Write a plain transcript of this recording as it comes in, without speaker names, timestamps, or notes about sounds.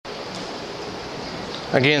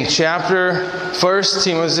Again, 1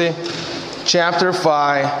 Timothy, chapter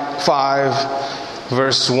 5,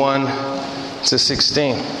 verse 1 to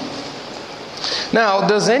 16. Now,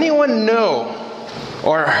 does anyone know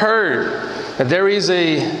or heard that there is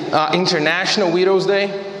a International Widows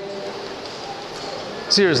Day?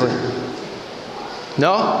 Seriously.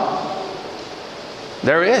 No?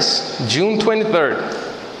 There is. June 23rd.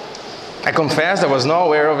 I confess I was not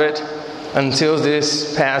aware of it until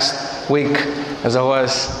this past week as I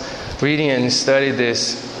was reading and studying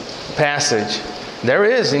this passage. There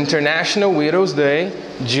is International Widows Day,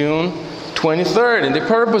 June 23rd. And the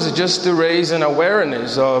purpose is just to raise an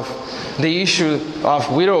awareness of the issue of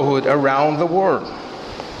widowhood around the world.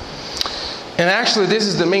 And actually, this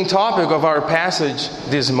is the main topic of our passage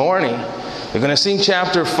this morning. We're going to see in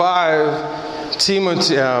chapter 5,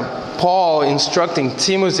 Paul instructing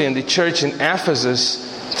Timothy and the church in Ephesus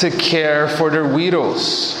to care for their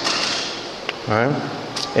widows. Right?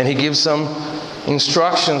 And he gives some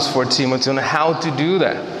instructions for Timothy on how to do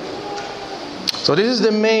that. So this is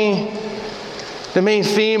the main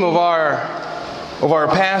theme of our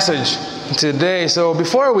passage today. So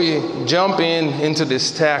before we jump into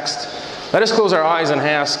this text, let us close our eyes and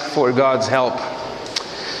ask for God's help.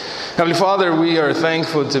 Heavenly Father, we are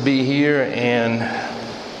thankful to be here and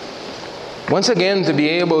once again to be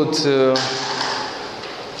able to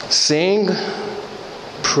sing,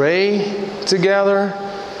 pray together,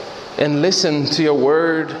 and listen to your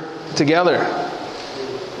word together.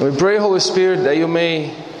 And we pray, Holy Spirit, that you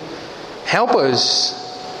may help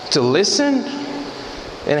us to listen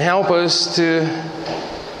and help us to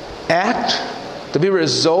act, to be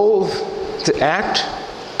resolved to act.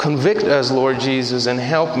 Convict us, Lord Jesus, and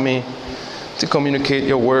help me to communicate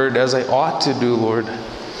your word as I ought to do, Lord.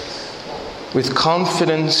 With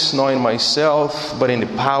confidence, not in myself, but in the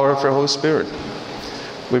power of your Holy Spirit.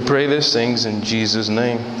 We pray these things in Jesus'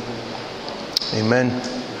 name. Amen.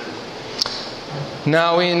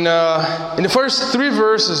 Now, in the first 3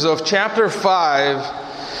 verses of chapter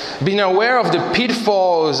 5, being aware of the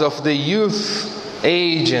pitfalls of the youth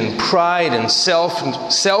age and pride and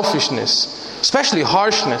selfishness, especially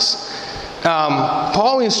harshness,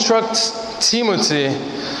 Paul instructs Timothy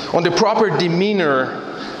on the proper demeanor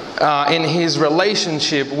in his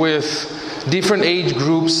relationship with different age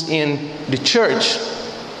groups in the church.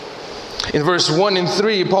 In verse 1 and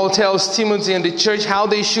 3, Paul tells Timothy and the church how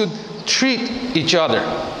they should treat each other.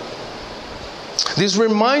 This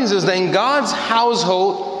reminds us that in God's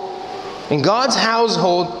household,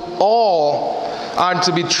 all are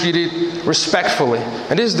to be treated respectfully.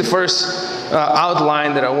 And this is the first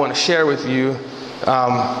outline that I want to share with you.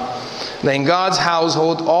 That in God's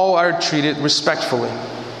household, all are treated respectfully.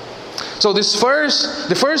 So the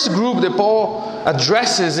first group that Paul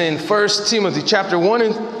addresses in 1 Timothy chapter 1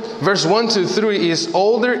 and verse 1 to 3 is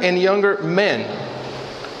older and younger men.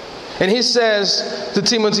 And he says to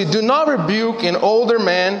Timothy, do not rebuke an older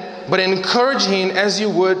man, but encourage him as you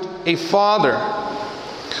would a father.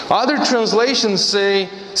 Other translations say,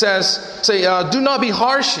 do not be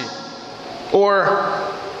harshy or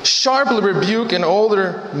sharply rebuke an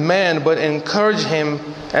older man, but encourage him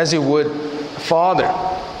as you would a father.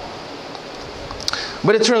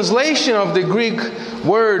 But the translation of the Greek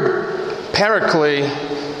word parakle,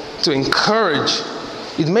 to encourage,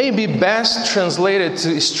 it may be best translated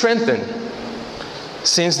to strengthen,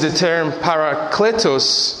 since the term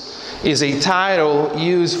parakletos is a title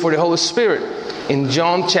used for the Holy Spirit in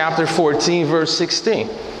John chapter 14, verse 16.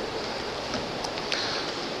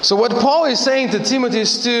 So what Paul is saying to Timothy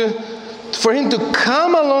is for him to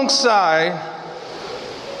come alongside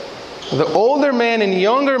the older men and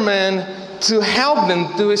younger men to help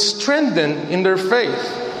them to strengthen in their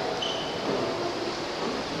faith.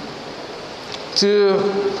 To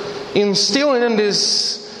instill in them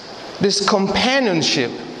this companionship.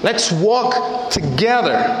 Let's walk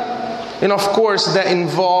together. And of course, that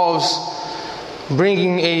involves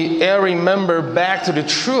bringing a erring member back to the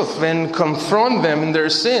truth and confront them in their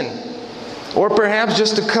sin. Or perhaps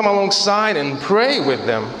just to come alongside and pray with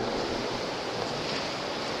them.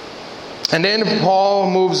 And then Paul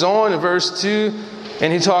moves on in verse 2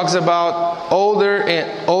 and he talks about older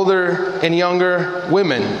and younger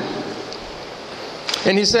women.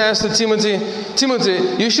 And he says to Timothy,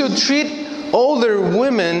 you should treat older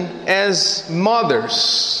women as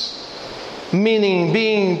mothers, meaning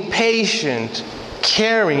being patient,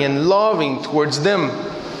 caring, and loving towards them.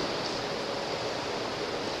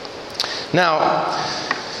 Now,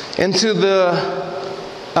 and to the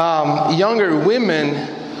younger women,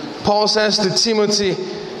 Paul says to Timothy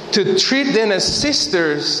to treat them as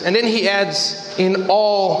sisters, and then he adds, in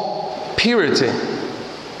all purity.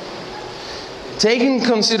 take in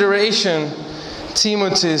consideration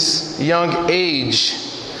Timothy's young age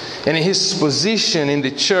and his position in the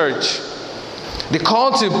church, the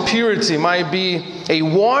call to purity might be a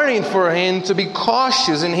warning for him to be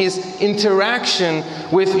cautious in his interaction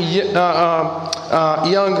with young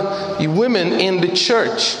women in the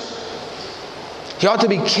church. He ought to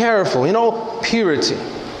be careful, purity.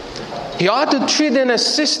 He ought to treat them as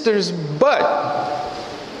sisters, but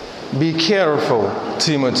be careful,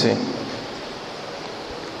 Timothy.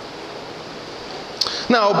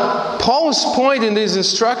 Now, Paul's point in these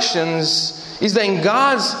instructions is that in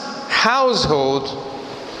God's household,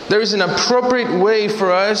 there is an appropriate way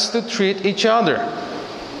for us to treat each other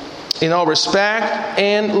in all respect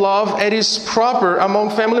and love that is proper among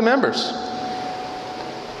family members.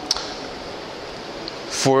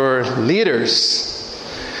 For leaders,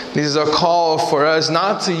 this is a call for us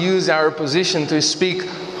not to use our position to speak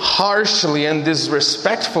harshly and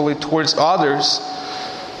disrespectfully towards others,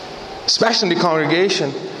 especially in the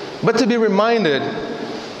congregation, but to be reminded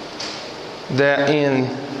that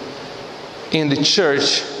in the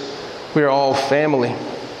church, we are all family.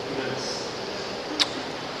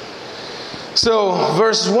 So,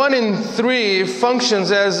 verse 1 and 3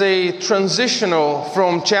 functions as a transitional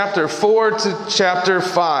from chapter 4 to chapter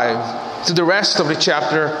 5, to the rest of the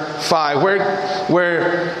chapter 5,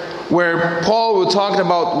 where Paul will talk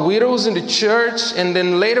about widows in the church, and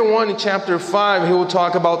then later on in chapter 5, he will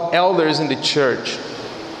talk about elders in the church.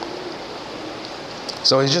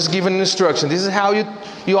 So he's just giving an instruction. This is how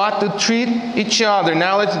you ought to treat each other.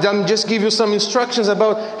 Now let me just give you some instructions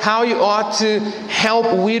about how you ought to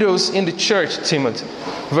help widows in the church, Timothy.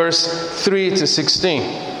 Verse 3 to 16.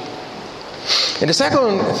 And the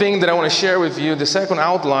second thing that I want to share with you, the second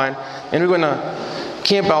outline, and we're going to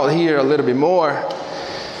camp out here a little bit more,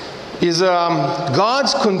 is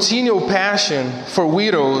God's continual passion for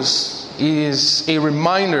widows is a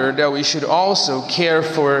reminder that we should also care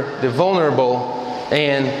for the vulnerable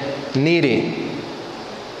and needy.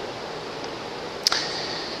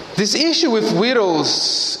 This issue with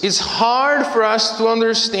widows is hard for us to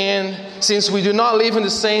understand since we do not live in the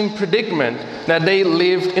same predicament that they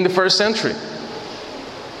lived in the first century.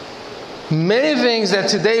 Many things that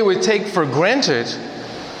today we take for granted,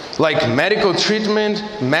 like medical treatment,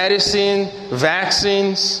 medicine,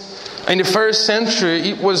 vaccines, in the first century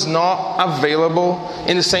it was not available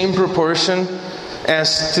in the same proportion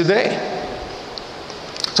as today.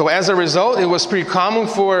 So as a result, it was pretty common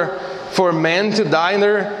for men to die in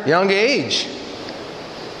their young age.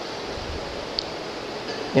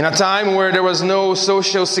 In a time where there was no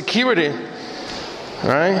social security,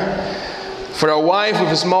 right? For a wife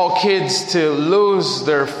with small kids to lose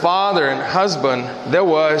their father and husband,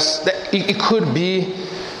 it could be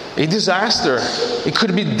a disaster. It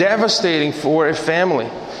could be devastating for a family.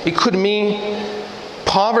 It could mean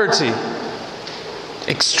poverty,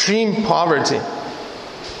 extreme poverty.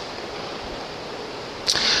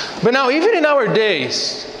 But now, even in our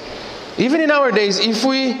days, if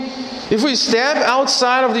we step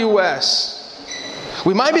outside of the U.S.,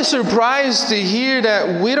 we might be surprised to hear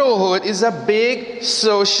that widowhood is a big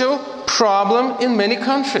social problem in many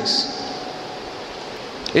countries.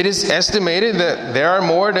 It is estimated that there are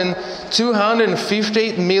more than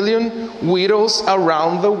 258 million widows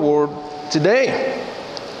around the world today.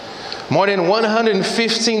 More than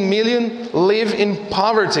 115 million live in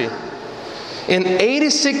poverty. And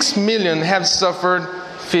 86 million have suffered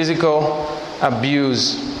physical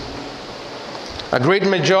abuse. A great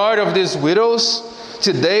majority of these widows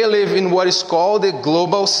today live in what is called the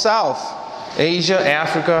Global South, Asia,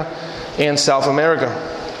 Africa, and South America.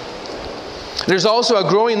 There's also a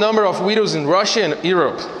growing number of widows in Russia and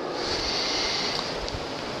Europe.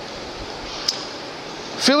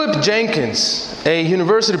 Philip Jenkins, a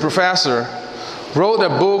university professor, wrote a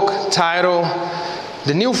book titled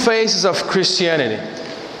The New Faces of Christianity.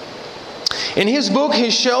 In his book, he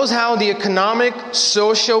shows how the economic,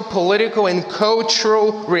 social, political, and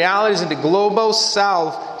cultural realities in the global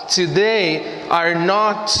South today are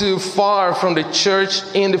not too far from the church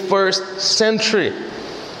in the first century.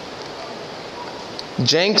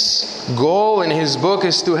 Jenks' goal in his book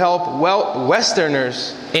is to help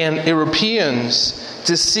Westerners and Europeans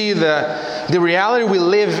to see that the reality we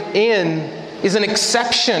live in is an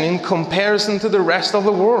exception in comparison to the rest of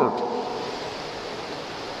the world.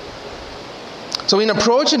 So in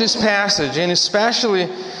approaching this passage, and especially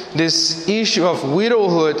this issue of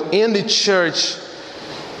widowhood in the church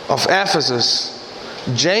of Ephesus,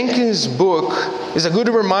 Jenkins' book is a good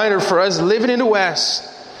reminder for us living in the West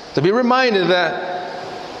to be reminded that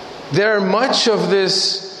there are much of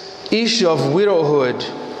this issue of widowhood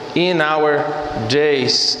in our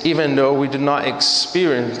days, even though we do not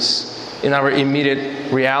experience in our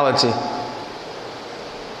immediate reality.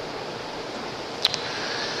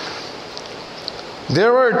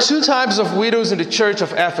 There were two types of widows in the church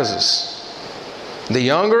of Ephesus: the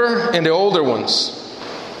younger and the older ones.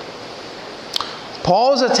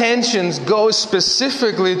 Paul's attentions go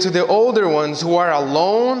specifically to the older ones who are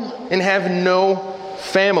alone and have no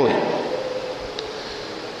family.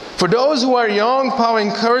 For those who are young, Paul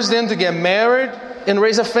encouraged them to get married and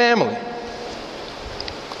raise a family.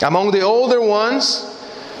 Among the older ones,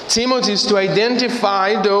 Timothy is to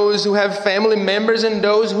identify those who have family members and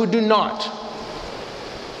those who do not.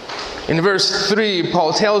 In verse 3,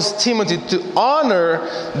 Paul tells Timothy to honor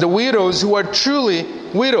the widows who are truly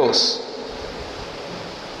widows.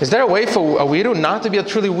 Is there a way for a widow not to be a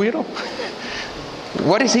truly widow?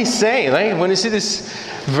 What is he saying? Like, when you see this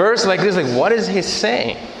verse like this, like, what is he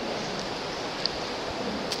saying?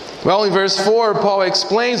 Well, in verse 4, Paul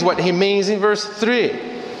explains what he means in verse 3.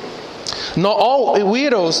 Not all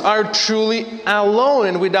widows are truly alone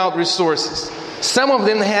and without resources. Some of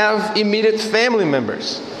them have immediate family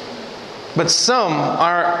members, but some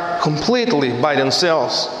are completely by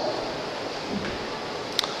themselves.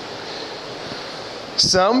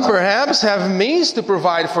 Some perhaps have means to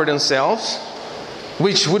provide for themselves,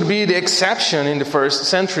 which would be the exception in the first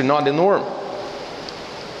century, not the norm.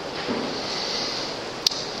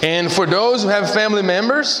 And for those who have family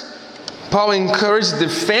members, Paul encouraged the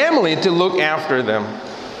family to look after them,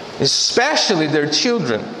 especially their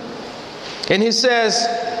children. And he says,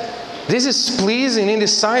 this is pleasing in the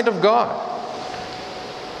sight of God.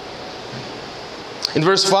 In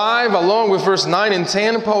verse 5, along with verse 9 and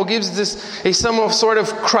 10, Paul gives some sort of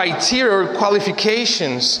criteria or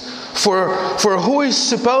qualifications for who is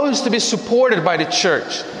supposed to be supported by the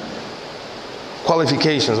church.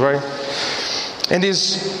 Qualifications, right? And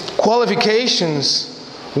these qualifications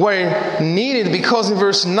were needed because in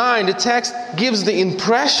verse 9, the text gives the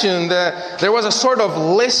impression that there was a sort of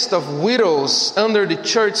list of widows under the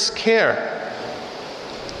church's care.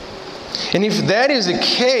 And if that is the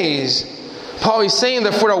case, Paul is saying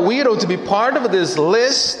that for a widow to be part of this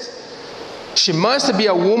list, she must be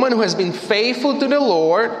a woman who has been faithful to the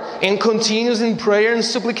Lord and continues in prayer and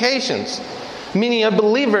supplications, meaning a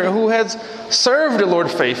believer who has served the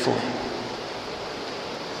Lord faithfully.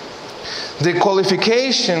 The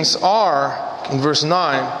qualifications are, in verse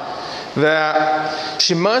 9, that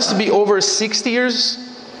she must be over 60 years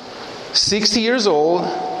old,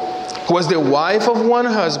 who was the wife of one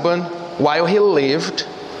husband while he lived,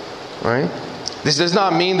 right? This does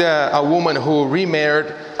not mean that a woman who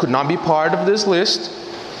remarried could not be part of this list.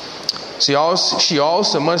 She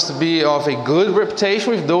also must be of a good reputation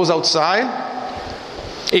with those outside,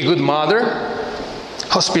 a good mother,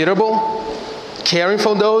 hospitable, caring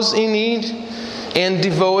for those in need, and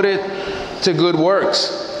devoted to good works.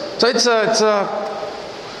 So it's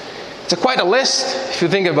quite a list if you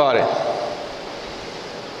think about it.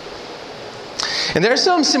 And there are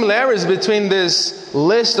some similarities between this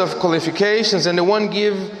list of qualifications and the one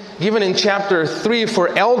given in chapter 3 for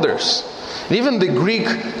elders. And even the Greek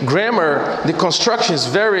grammar, the construction is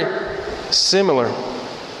very similar.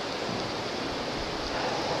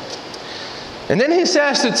 And then he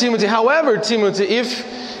says to Timothy, however, Timothy,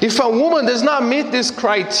 if a woman does not meet this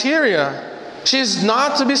criteria, she is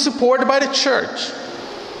not to be supported by the church.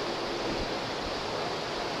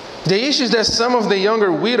 The issue is that some of the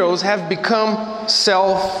younger widows have become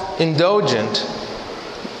self-indulgent,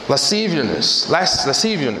 lasciviousness.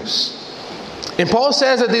 And Paul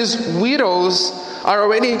says that these widows are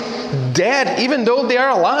already dead, even though they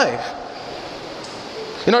are alive.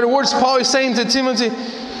 In other words, Paul is saying to Timothy,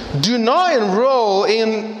 do not enroll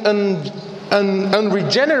in an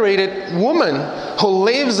unregenerated woman who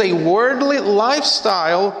lives a worldly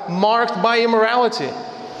lifestyle marked by immorality.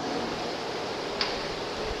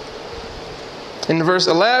 In verse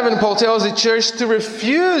 11, Paul tells the church to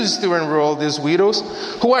refuse to enroll these widows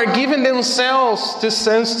who are giving themselves to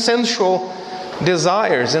sensual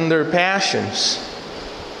desires and their passions.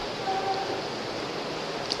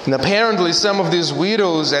 And apparently some of these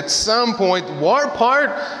widows at some point were part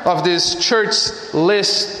of this church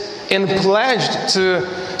list and pledged to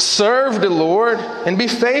serve the Lord and be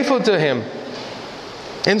faithful to Him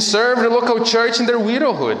and serve the local church in their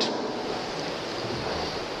widowhood.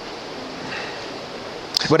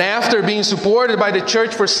 But after being supported by the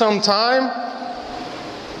church for some time,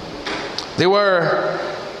 they were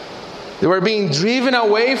being driven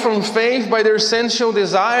away from faith by their sensual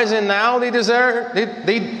desires, and now they desire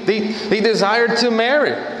to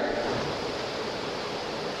marry.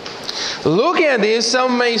 Looking at this,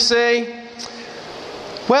 some may say,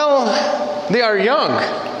 Well, they are young.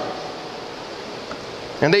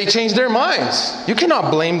 And they change their minds. You cannot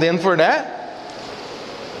blame them for that.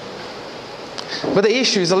 But the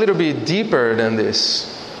issue is a little bit deeper than this.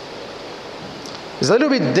 It's a little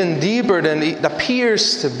bit deeper than it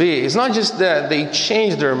appears to be. It's not just that they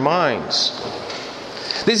change their minds.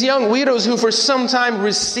 These young widows who for some time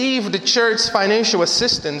received the church's financial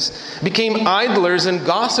assistance became idlers and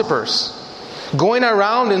gossipers, going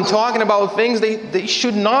around and talking about things they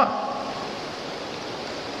should not.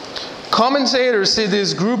 Commentators see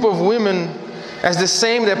this group of women as the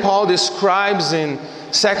same that Paul describes in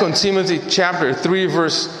 2 Timothy chapter 3,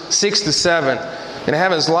 verse 6 to 7. And I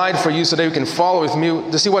have a slide for you so that you can follow with me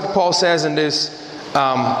to see what Paul says in this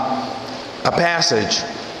a passage.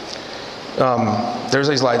 There's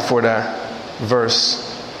a slide for that verse.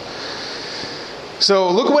 So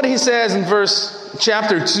look what he says in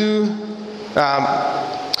chapter 2,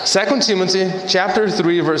 2 Timothy chapter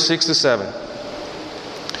 3, verse 6 to 7.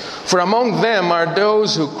 For among them are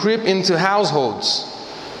those who creep into households,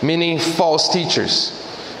 meaning false teachers,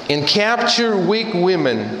 and capture weak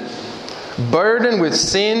women, burdened with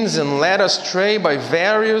sins and led astray by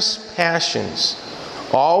various passions,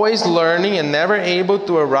 always learning and never able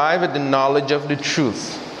to arrive at the knowledge of the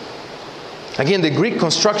truth. Again, the Greek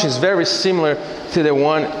construction is very similar to the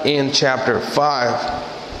one in chapter 5.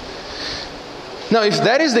 Now, if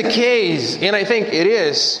that is the case, and I think it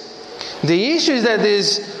is, the issue is that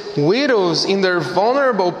these widows in their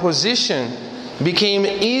vulnerable position became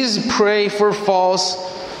easy prey for false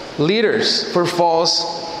leaders, for false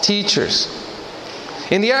teachers.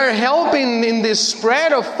 And they are helping in the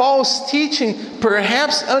spread of false teaching,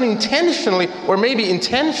 perhaps unintentionally or maybe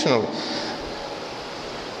intentionally.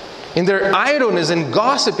 In their idleness and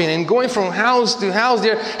gossiping and going from house to house,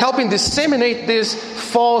 they're helping disseminate this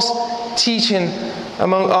false teaching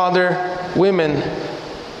among other women.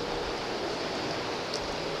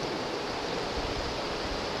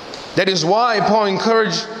 That is why Paul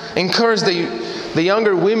encouraged the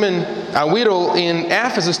younger women, a widow in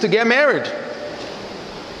Ephesus, to get married.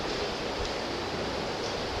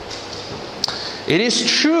 It is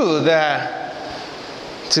true that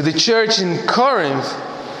to the church in Corinth,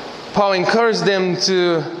 Paul encouraged them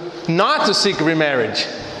not to seek remarriage.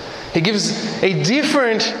 He gives a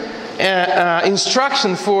different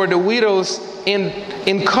instruction for the widows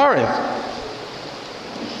in Corinth.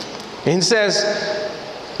 And he says,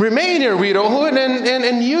 remain in your widowhood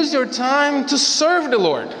and use your time to serve the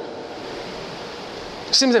Lord.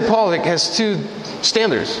 It seems that Paul has two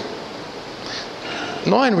standards.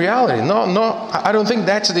 No, in reality, no, I don't think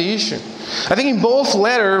that's the issue. I think in both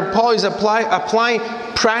letters, Paul is applying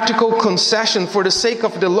practical concession for the sake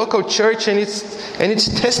of the local church and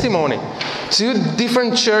its testimony. Two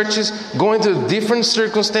different churches going through different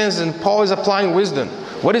circumstances, and Paul is applying wisdom.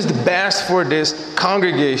 What is the best for this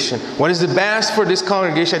congregation? What is the best for this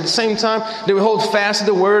congregation? At the same time, they will hold fast to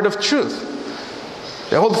the word of truth.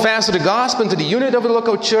 They hold fast to the gospel, to the unity of the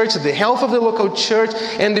local church, to the health of the local church,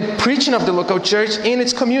 and the preaching of the local church in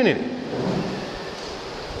its community.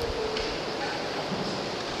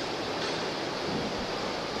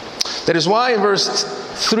 That is why in verse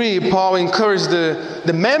 3, Paul encouraged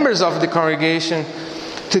the members of the congregation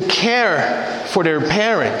to care for their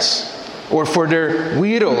parents or for their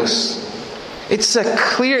widows. It's a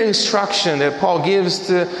clear instruction that Paul gives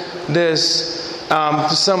to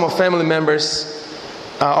some of family members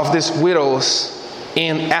of these widows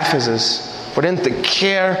in Ephesus, for them to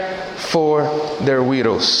care for their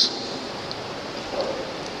widows.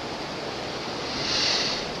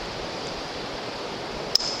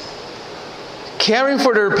 Caring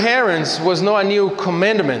for their parents was not a new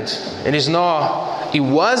commandment. It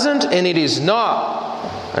wasn't, and it is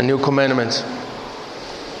not a new commandment.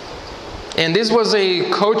 And this was a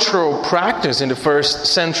cultural practice in the first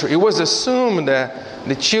century. It was assumed that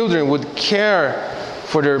the children would care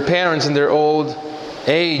for their parents in their old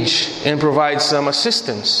age and provide some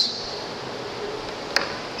assistance.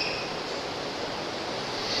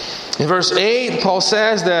 In verse 8, Paul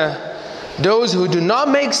says that those who do not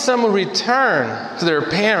make some return to their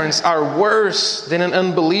parents are worse than an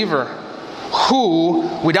unbeliever who,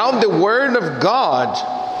 without the word of God,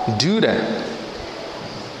 do that.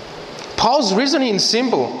 Paul's reasoning is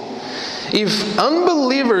simple. If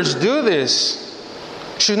unbelievers do this,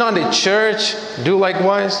 should not the church do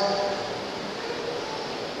likewise?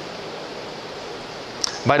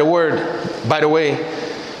 By the way,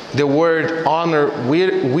 the word honor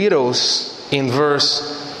widows in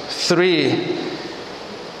verse 3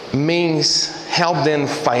 means help them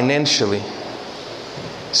financially.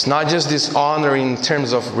 It's not just this honor in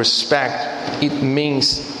terms of respect. It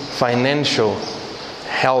means financial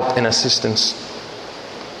help and assistance.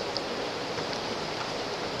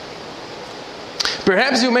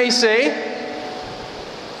 Perhaps you may say,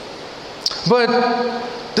 but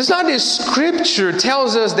does not this scripture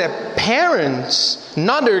tells us that parents,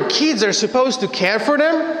 not their kids, are supposed to care for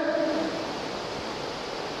them?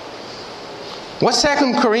 What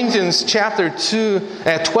 2 Corinthians chapter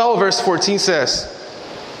 12 verse 14 says?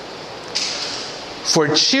 For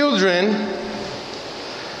children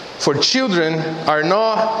are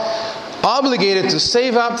not obligated to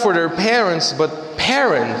save up for their parents, but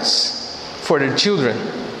parents for their children.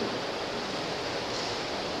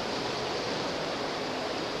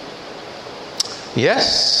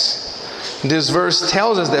 Yes, this verse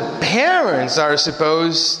tells us that parents are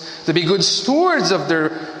supposed to be good stewards of their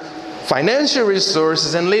financial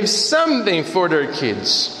resources and leave something for their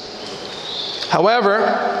kids. However,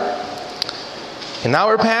 in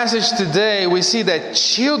our passage today, we see that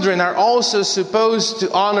children are also supposed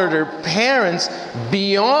to honor their parents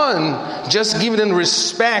beyond just giving them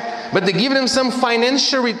respect, but to give them some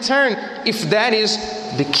financial return if that is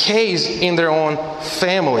the case in their own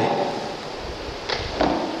family.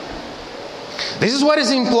 This is what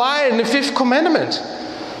is implied in the 5th commandment.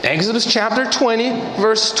 Exodus chapter 20,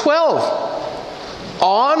 verse 12.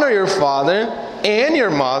 Honor your father and your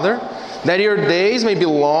mother, that your days may be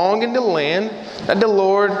long in the land that the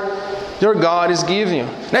Lord your God is giving you.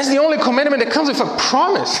 That's the only commandment that comes with a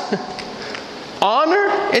promise. Honor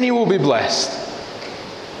and you will be blessed.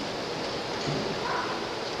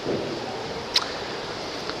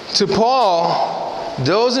 To Paul,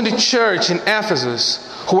 those in the church in Ephesus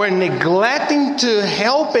who are neglecting to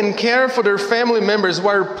help and care for their family members, who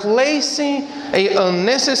are placing an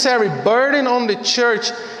unnecessary burden on the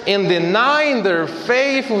church and denying their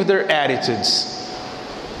faith with their attitudes.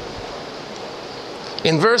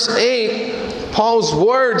 In verse 8, Paul's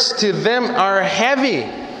words to them are heavy,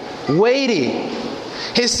 weighty.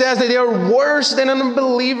 He says that they are worse than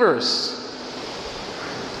unbelievers.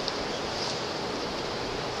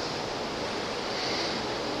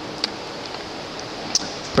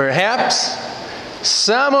 Perhaps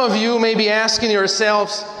some of you may be asking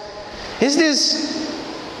yourselves, is this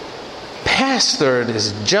pastor,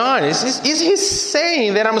 this John, is he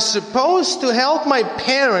saying that I'm supposed to help my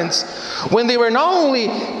parents when they were not only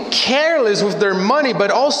careless with their money, but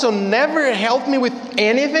also never helped me with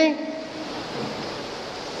anything?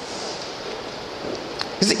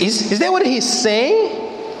 Is that what he's saying?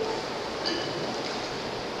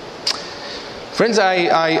 Friends,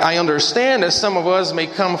 I understand that some of us may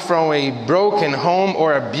come from a broken home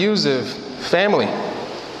or abusive family.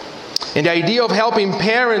 And the idea of helping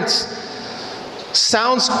parents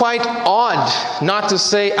sounds quite odd, not to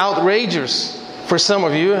say outrageous, for some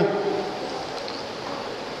of you.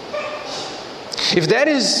 If that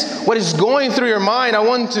is what is going through your mind, I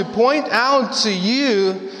want to point out to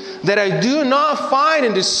you that I do not find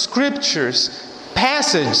in the scriptures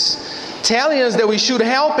passage telling us that we should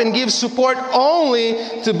help and give support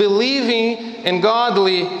only to believing and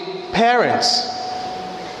godly parents.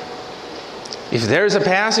 If there is a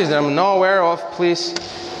passage that I'm not aware of, please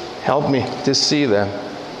help me to see them.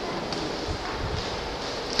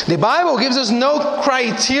 The Bible gives us no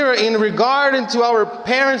criteria in regard to our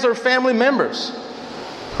parents or family members.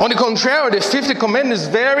 On the contrary, the 5th commandment is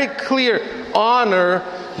very clear. Honor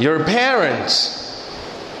your parents.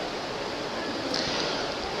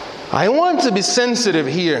 I want to be sensitive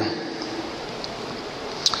here.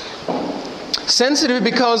 Sensitive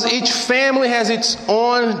because each family has its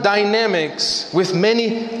own dynamics with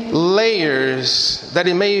many layers that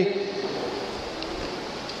it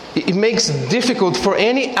makes difficult for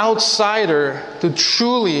any outsider to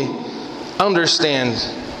truly understand.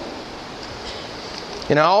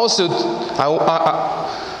 And I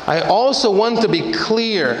also want to be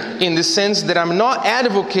clear in the sense that I'm not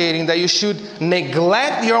advocating that you should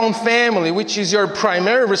neglect your own family, which is your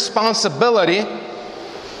primary responsibility,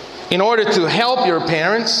 in order to help your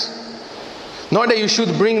parents, nor that you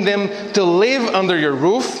should bring them to live under your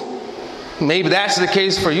roof. Maybe that's the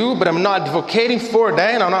case for you, but I'm not advocating for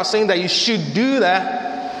that, and I'm not saying that you should do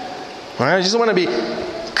that. All right? I just want to be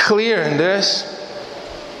clear in this.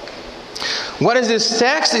 What is this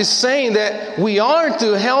text is saying that we are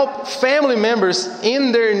to help family members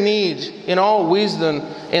in their need in all wisdom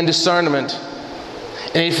and discernment.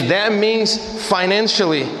 And if that means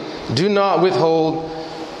financially, do not withhold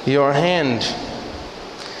your hand.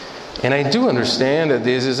 And I do understand that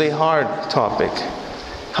this is a hard topic,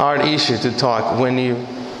 hard issue to talk. When you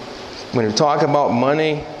talk about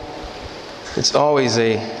money, it's always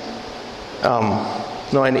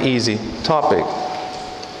not an easy topic.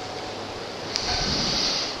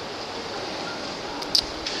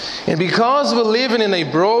 And because we're living in a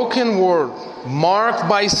broken world marked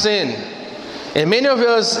by sin, and many of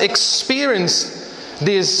us experience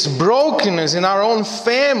this brokenness in our own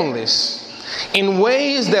families in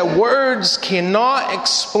ways that words cannot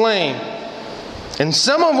explain. And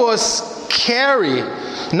some of us carry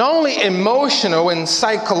not only emotional and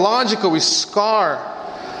psychological scar,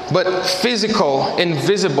 but physical and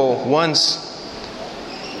visible ones.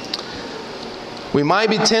 We might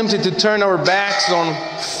be tempted to turn our backs on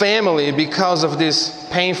family because of this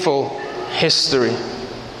painful history.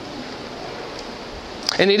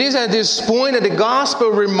 And it is at this point that the gospel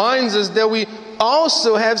reminds us that we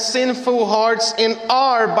also have sinful hearts and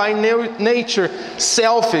are by nature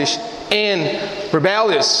selfish and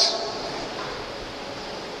rebellious.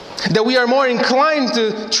 That we are more inclined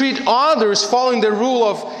to treat others following the rule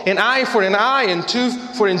of an eye for an eye and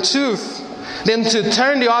tooth for a tooth than to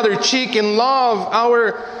turn the other cheek and love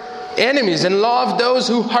our enemies and love those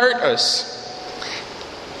who hurt us.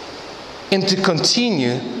 And to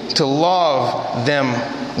continue to love them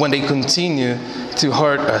when they continue to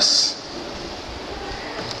hurt us.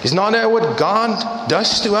 Is not that what God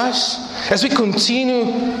does to us? As we continue,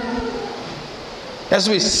 as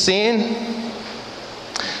we sin,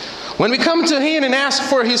 when we come to Him and ask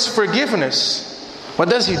for His forgiveness, what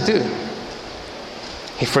does He do?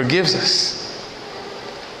 He forgives us.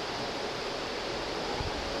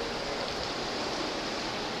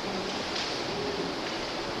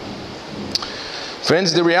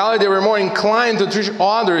 Friends, the reality that we're more inclined to treat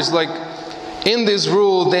others like in this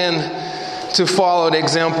rule than to follow the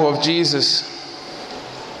example of Jesus.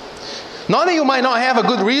 Not that you might not have a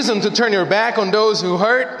good reason to turn your back on those who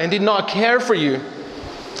hurt and did not care for you.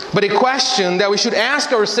 But a question that we should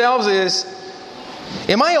ask ourselves is,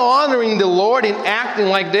 am I honoring the Lord in acting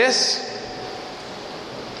like this?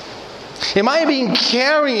 Am I being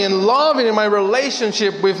caring and loving in my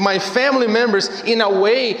relationship with my family members in a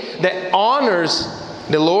way that honors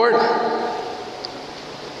the Lord?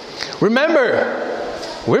 Remember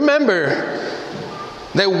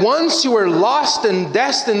that once you were lost and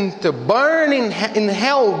destined to burn in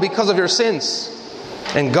hell because of your sins,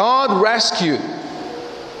 and God rescued,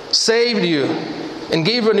 saved you, and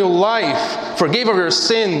gave you a new life, forgave of your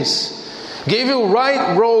sins, gave you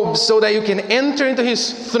right robes so that you can enter into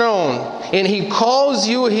His throne, and He calls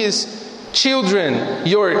you His children.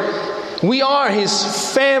 We are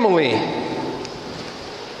His family.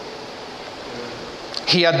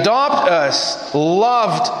 He adopted us,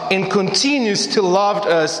 loved, and continues to love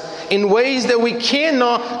us in ways that we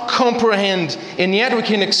cannot comprehend, and yet we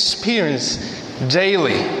can experience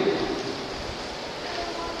daily.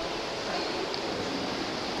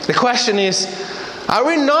 The question is, are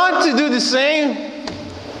we not to do the same?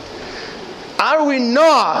 Are we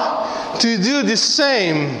not to do the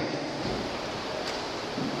same?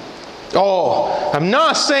 Oh, I'm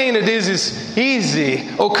not saying that this is easy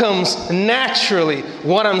or comes naturally.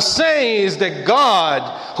 What I'm saying is that God,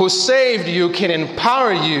 who saved you, can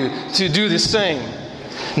empower you to do the same.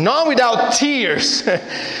 Not without tears,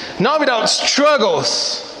 not without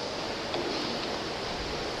struggles,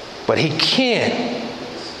 but He can.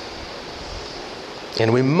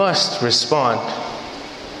 And we must respond.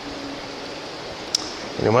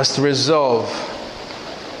 And we must resolve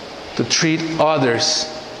to treat others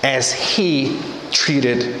as He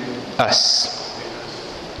treated us.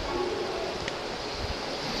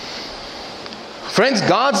 Friends,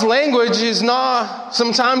 God's language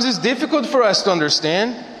sometimes is difficult for us to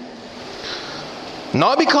understand.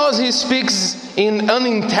 Not because He speaks in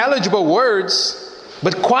unintelligible words,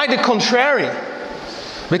 but quite the contrary.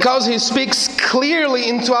 Because He speaks clearly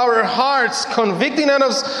into our hearts, convicting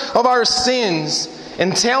us of our sins,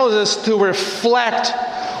 and tells us to reflect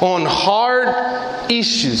on hard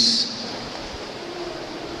issues.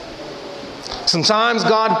 Sometimes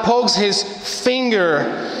God pokes His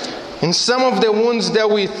finger in some of the wounds that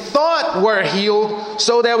we thought were healed,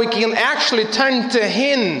 so that we can actually turn to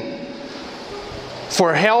Him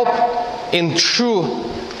for help in true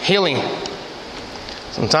healing.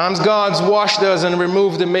 Sometimes God's washed us and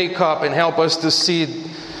removed the makeup and help us to see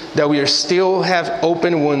that we still have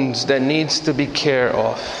open wounds that needs to be cared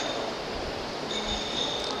of.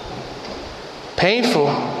 Painful,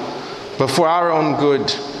 but for our own good.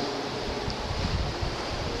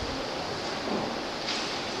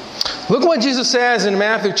 Look what Jesus says in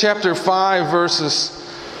Matthew chapter 5, verses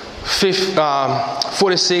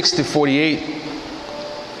 46 to 48.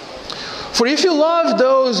 For if you love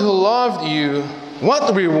those who loved you,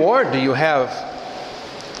 what reward do you have?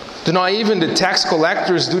 Do not even the tax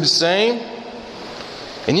collectors do the same?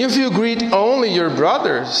 And if you greet only your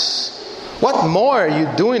brothers, what more are you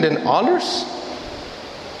doing than others?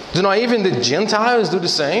 Do not even the Gentiles do the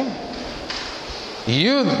same?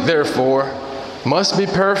 You, therefore, must be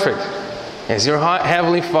perfect, as your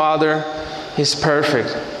heavenly Father is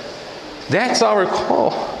perfect. That's our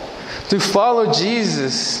call, to follow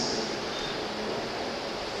Jesus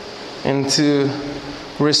and to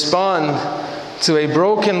respond to a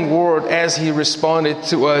broken world as He responded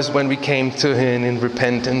to us when we came to Him in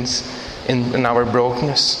repentance in our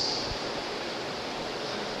brokenness.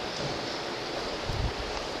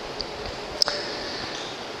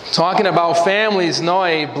 Talking about family is not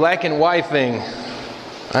a black and white thing.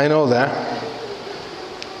 I know that.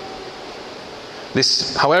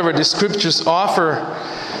 However, the scriptures offer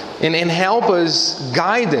and help us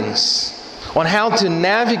guidance on how to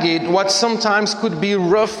navigate what sometimes could be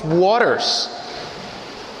rough waters.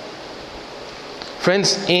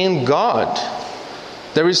 Friends, in God,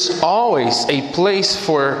 there is always a place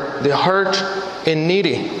for the hurt and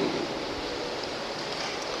needy.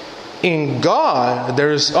 In God,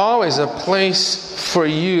 there is always a place for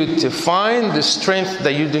you to find the strength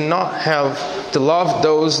that you do not have to love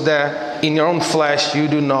those that in your own flesh you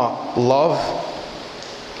do not love.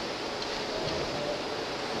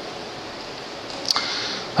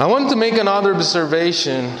 I want to make another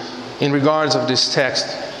observation in regards of this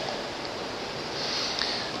text.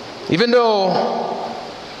 Even though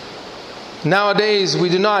nowadays we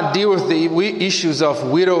do not deal with the issues of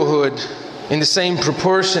widowhood in the same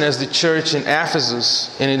proportion as the church in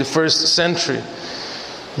Ephesus and in the first century,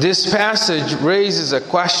 this passage raises a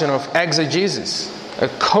question of exegesis, a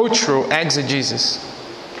cultural exegesis.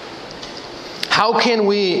 How can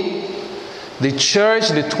we, the church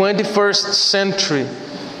in the 21st century,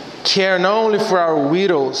 care not only for our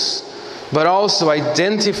widows, but also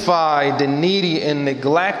identify the needy and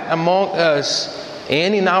neglect among us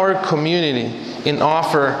and in our community and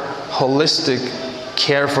offer holistic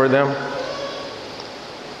care for them?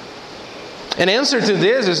 An answer to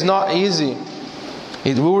this is not easy.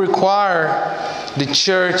 It will require the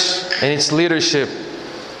church and its leadership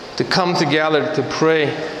to come together to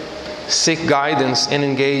pray, seek guidance, and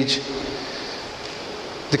engage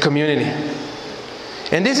the community.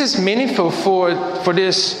 And this is meaningful for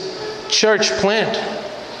this church plant.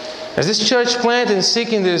 As this church plant is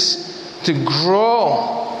seeking this to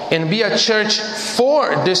grow and be a church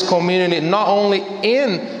for this community, not only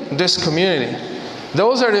in this community.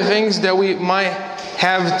 Those are the things that we might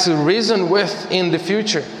have to reason with in the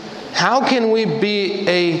future. How can we be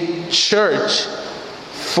a church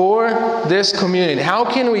for this community? How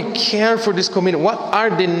can we care for this community? What are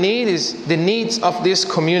the needs of this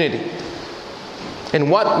community? In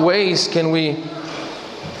what ways can we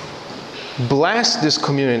bless this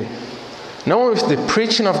community? Not only with the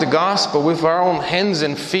preaching of the gospel, with our own hands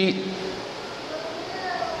and feet,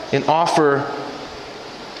 and offer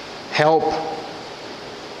help.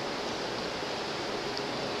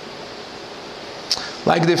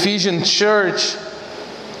 Like the Ephesian church,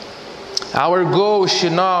 our goal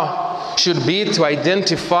should be to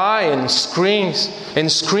identify and screen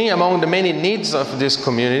among the many needs of this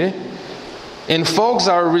community, and focus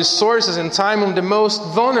our resources and time on the most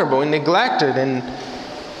vulnerable and neglected and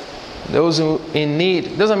those who in need.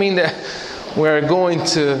 It doesn't mean that we're going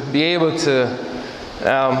to be able to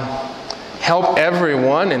help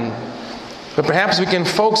everyone, but perhaps we can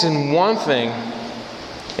focus in one thing.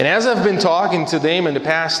 And as I've been talking to them in the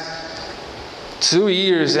past 2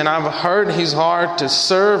 years, and I've heard his heart to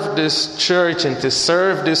serve this church and to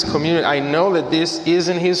serve this community, I know that this is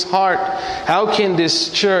in his heart. How can this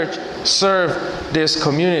church serve this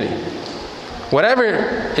community? Whatever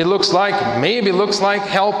it looks like, maybe it looks like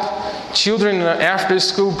help children in an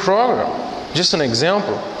after-school program. Just an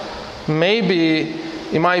example. Maybe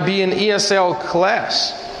it might be an ESL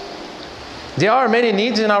class. There are many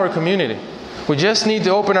needs in our community. We just need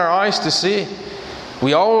to open our eyes to see.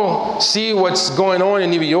 We all see what's going on in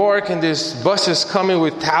New York, and these buses coming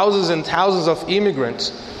with thousands and thousands of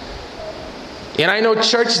immigrants. And I know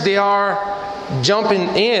church, they are jumping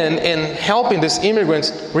in and helping these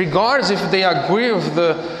immigrants, regardless if they agree with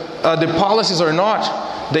the policies or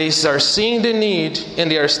not. They are seeing the need and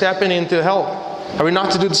they are stepping in to help. Are we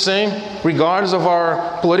not to do the same, regardless of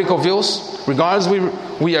our political views? Regardless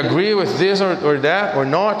we agree with this or that or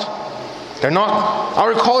not? They're not.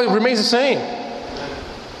 Our call remains the same.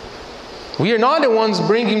 We are not the ones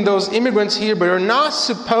bringing those immigrants here, but we're not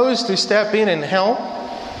supposed to step in and help.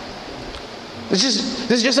 This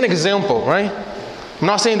is just an example, right? I'm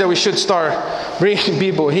not saying that we should start bringing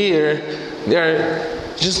people here. They're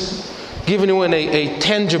just giving you a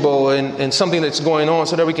tangible and something that's going on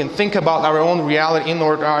so that we can think about our own reality in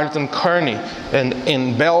North Ireland, Kearney, and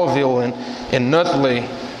in Belleville, and Nutley,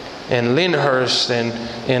 and Lyndhurst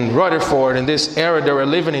and Rutherford in this era that we're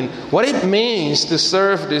living in, what it means to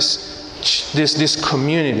serve this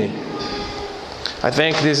community. I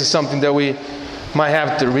think this is something that we might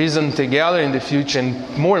have to reason together in the future,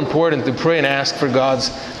 and more important, to pray and ask for God's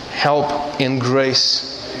help and grace.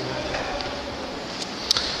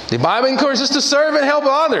 The Bible encourages us to serve and help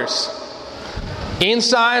others.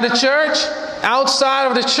 Inside the church, outside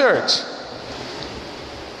of the church.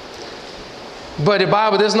 But the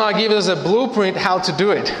Bible does not give us a blueprint how to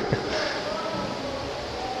do it.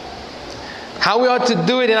 How we ought to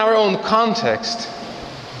do it in our own context.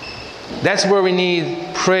 That's where we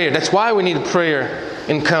need prayer. That's why we need prayer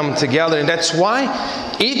and come together. And that's why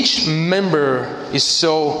each member is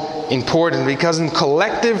so important. Because in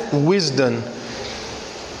collective wisdom,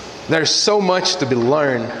 there's so much to be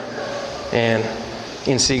learned and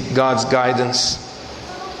seek God's guidance.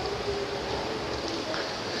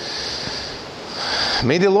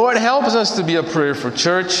 May the Lord help us to be a prayerful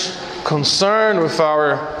church, concerned with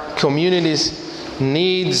our community's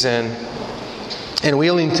needs and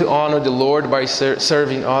willing to honor the Lord by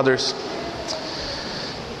serving others.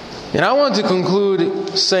 And I want to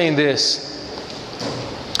conclude saying this.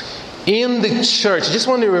 In the church, I just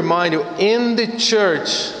want to remind you, in the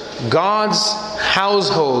church, God's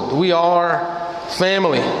household, we are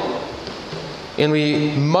family. And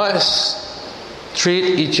we must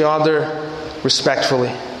treat each other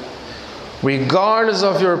respectfully. Regardless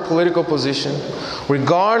of your political position,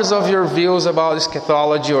 regardless of your views about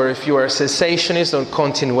eschatology, or if you are a cessationist or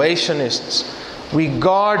continuationist,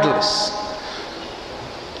 regardless,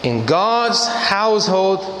 in God's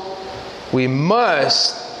household, we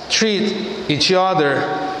must treat each other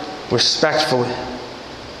respectfully.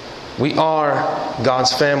 We are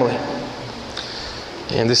God's family.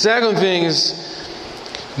 And the second thing is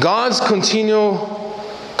God's continual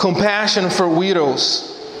compassion for widows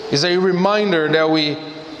is a reminder that we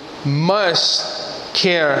must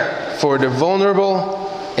care for the vulnerable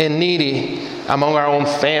and needy among our own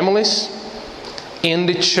families, in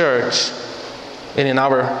the church, and in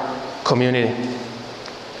our community.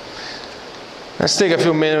 Let's take a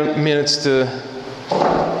few minutes to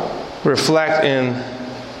reflect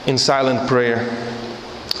in silent prayer.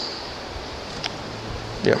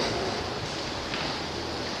 Yeah.